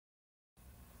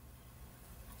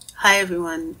Hi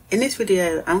everyone, in this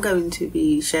video I'm going to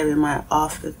be sharing my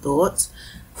afterthoughts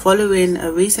following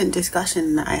a recent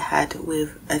discussion that I had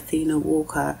with Athena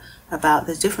Walker about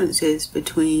the differences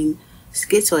between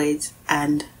schizoids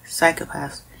and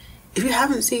psychopaths. If you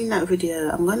haven't seen that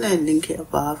video, I'm going to link it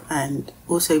above and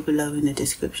also below in the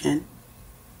description.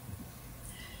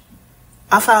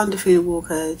 I found Athena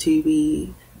Walker to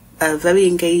be a very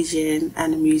engaging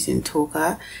and amusing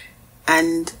talker,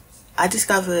 and I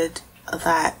discovered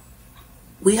that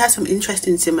we had some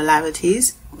interesting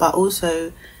similarities, but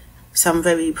also some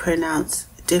very pronounced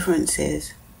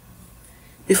differences.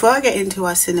 Before I get into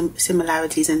our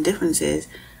similarities and differences,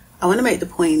 I want to make the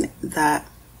point that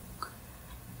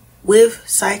with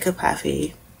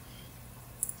psychopathy,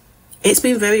 it's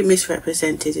been very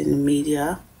misrepresented in the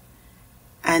media,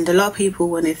 and a lot of people,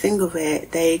 when they think of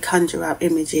it, they conjure up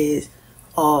images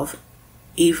of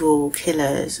evil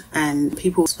killers and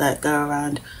people that go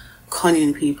around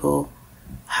conning people.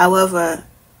 However,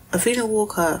 Athena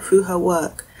Walker, through her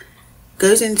work,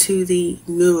 goes into the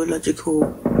neurological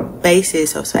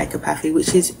basis of psychopathy,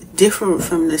 which is different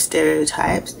from the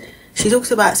stereotypes. She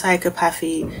talks about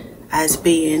psychopathy as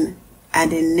being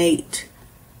an innate,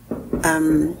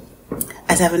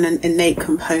 as having an innate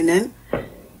component,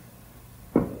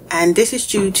 and this is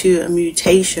due to a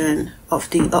mutation of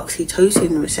the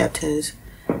oxytocin receptors.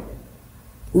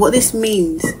 What this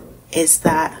means is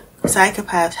that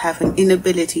psychopaths have an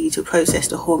inability to process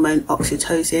the hormone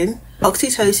oxytocin.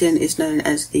 Oxytocin is known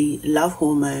as the love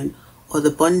hormone or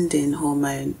the bonding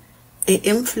hormone. It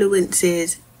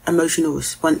influences emotional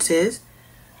responses,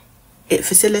 it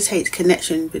facilitates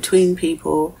connection between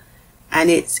people, and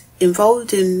it's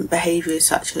involved in behaviours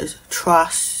such as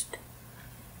trust,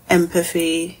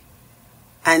 empathy,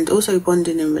 and also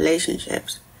bonding in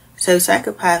relationships. So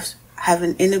psychopaths have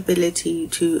an inability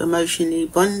to emotionally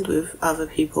bond with other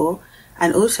people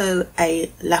and also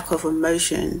a lack of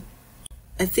emotion.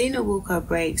 Athena Walker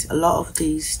breaks a lot of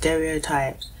these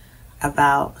stereotypes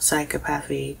about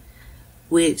psychopathy,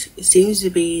 which seems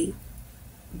to be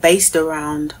based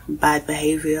around bad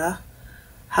behaviour.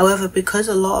 However, because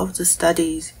a lot of the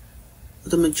studies,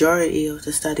 the majority of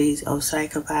the studies of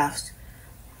psychopaths,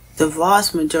 the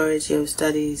vast majority of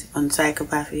studies on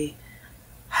psychopathy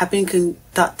have been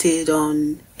conducted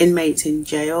on inmates in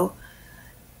jail,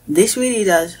 this really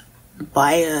does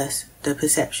bias the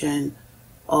perception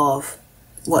of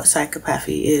what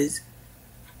psychopathy is.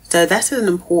 So that's an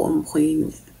important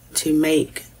point to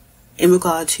make in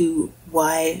regard to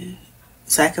why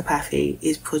psychopathy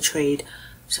is portrayed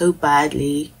so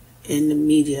badly in the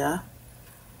media.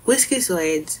 With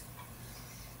schizoids,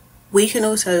 we can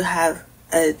also have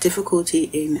a difficulty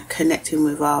in connecting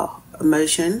with our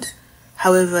emotions.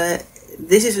 However,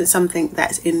 this isn't something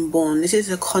that's inborn. This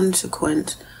is a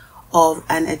consequence of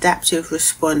an adaptive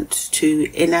response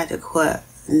to inadequate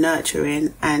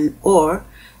nurturing and or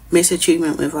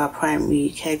misattunement with our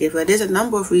primary caregiver. There's a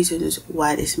number of reasons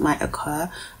why this might occur.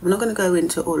 I'm not going to go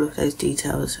into all of those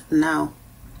details now.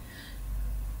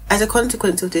 As a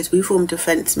consequence of this, we form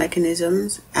defense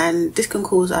mechanisms, and this can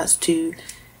cause us to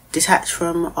detach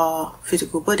from our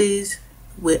physical bodies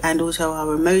and also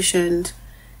our emotions,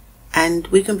 and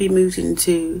we can be moved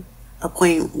into a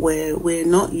point where we're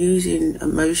not using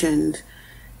emotions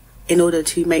in order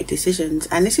to make decisions.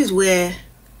 And this is where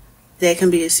there can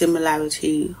be a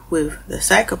similarity with the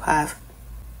psychopath,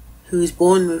 who is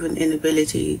born with an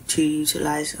inability to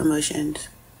utilize emotions.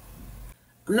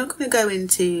 I'm not going to go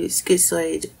into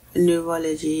schizoid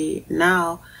neurology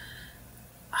now.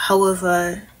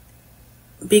 However,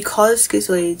 because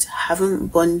schizoids haven't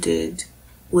bonded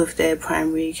with their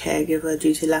primary caregiver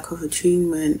due to lack of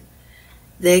attunement,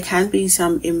 there can be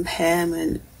some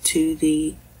impairment to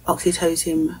the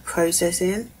oxytocin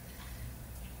processing,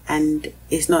 and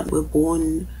it's not we're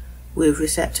born with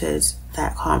receptors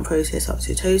that can't process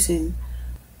oxytocin.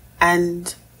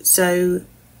 And so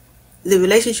the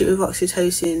relationship with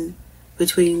oxytocin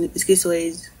between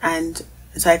schizoids and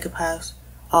psychopaths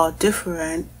are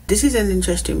different. This is an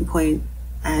interesting point,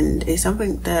 and it's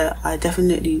something that I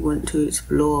definitely want to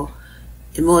explore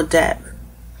in more depth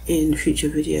in future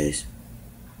videos.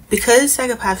 Because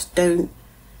psychopaths don't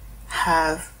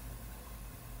have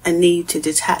a need to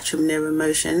detach from their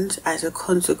emotions as a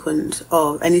consequence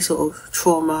of any sort of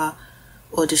trauma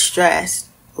or distress,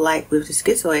 like with the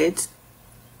schizoids,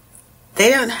 they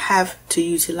don't have to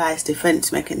utilize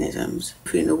defense mechanisms.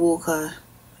 Athena Walker,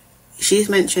 she's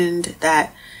mentioned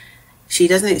that she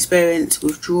doesn't experience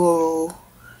withdrawal,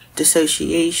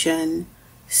 dissociation,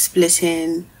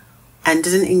 splitting, and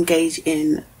doesn't engage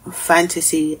in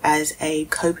fantasy as a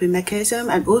coping mechanism.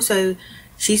 And also,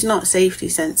 she's not safety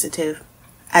sensitive,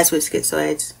 as with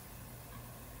schizoids.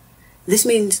 This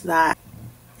means that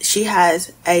she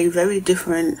has a very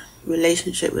different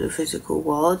relationship with the physical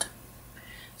world.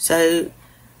 So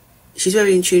she's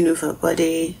very in tune with her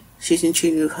body, she's in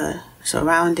tune with her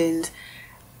surroundings,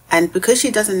 and because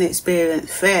she doesn't experience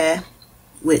fear,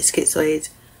 which schizoids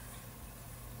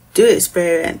do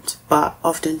experience but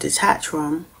often detach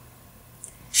from,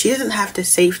 she doesn't have the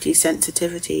safety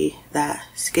sensitivity that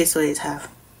schizoids have.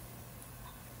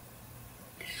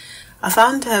 I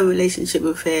found her relationship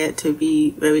with fear to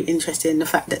be very interesting, the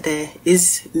fact that there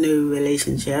is no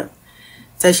relationship.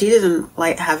 So she doesn't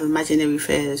like have imaginary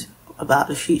fears about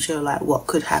the future, like what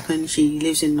could happen. She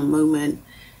lives in the moment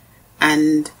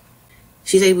and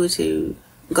she's able to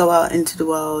go out into the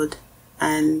world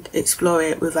and explore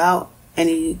it without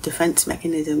any defense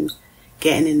mechanisms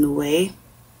getting in the way.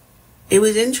 It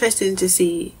was interesting to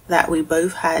see that we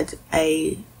both had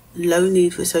a low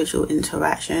need for social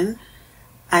interaction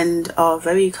and are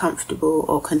very comfortable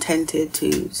or contented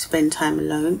to spend time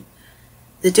alone.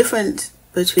 The difference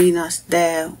between us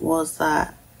there was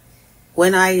that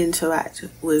when I interact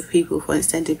with people for an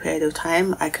extended period of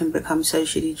time, I can become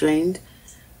socially drained.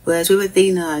 Whereas with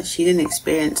Athena, she didn't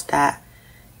experience that,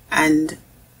 and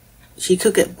she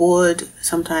could get bored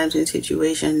sometimes in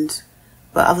situations,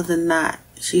 but other than that,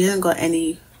 she hasn't got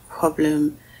any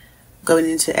problem going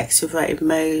into extroverted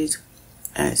mode,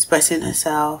 expressing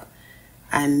herself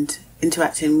and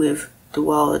interacting with the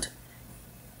world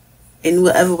in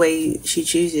whatever way she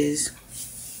chooses.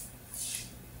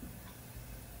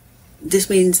 This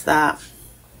means that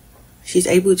she's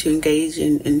able to engage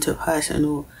in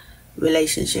interpersonal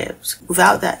relationships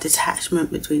without that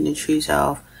detachment between the true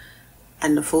self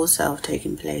and the false self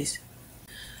taking place.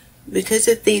 Because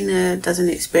Athena doesn't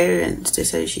experience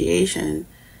dissociation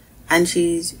and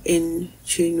she's in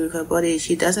tune with her body,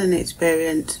 she doesn't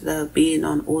experience the being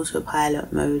on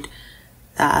autopilot mode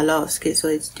that a lot of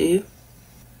schizoids do.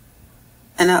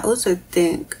 And I also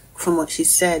think from what she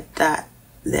said that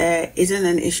there isn't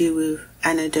an issue with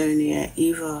anhedonia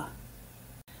either.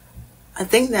 I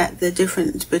think that the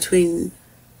difference between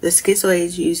the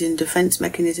schizoids using defense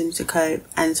mechanisms to cope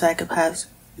and psychopaths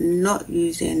not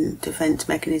using defense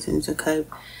mechanisms to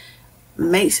cope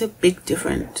makes a big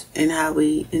difference in how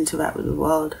we interact with the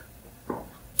world.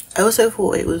 I also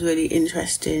thought it was really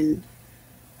interesting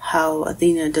how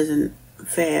Athena doesn't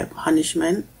fear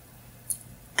punishment,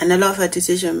 and a lot of her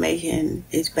decision making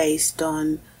is based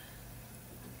on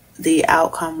the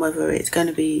outcome, whether it's going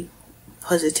to be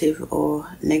positive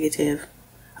or negative.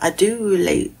 I do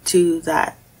relate to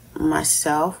that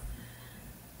myself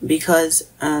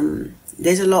because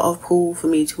there's a lot of pull for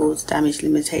me towards damage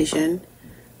limitation.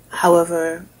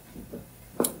 However,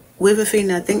 with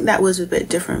Athena, I think that was a bit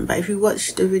different. But if you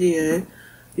watch the video,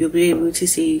 you'll be able to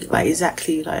see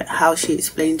exactly how she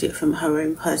explained it from her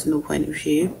own personal point of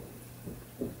view.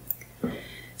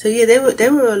 So yeah,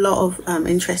 there were a lot of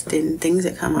interesting things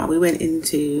that come out. We went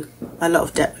into a lot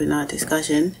of depth in our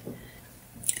discussion.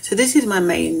 So this is my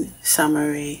main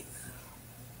summary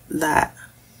that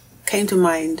came to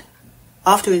mind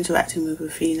after interacting with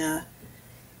Athena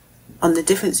on the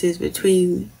differences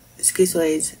between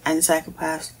schizoids and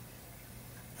psychopaths.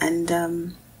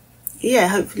 And yeah,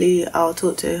 hopefully I'll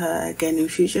talk to her again in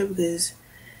future because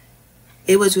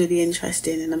it was really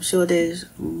interesting, and I'm sure there's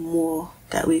more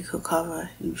that we could cover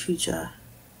in future.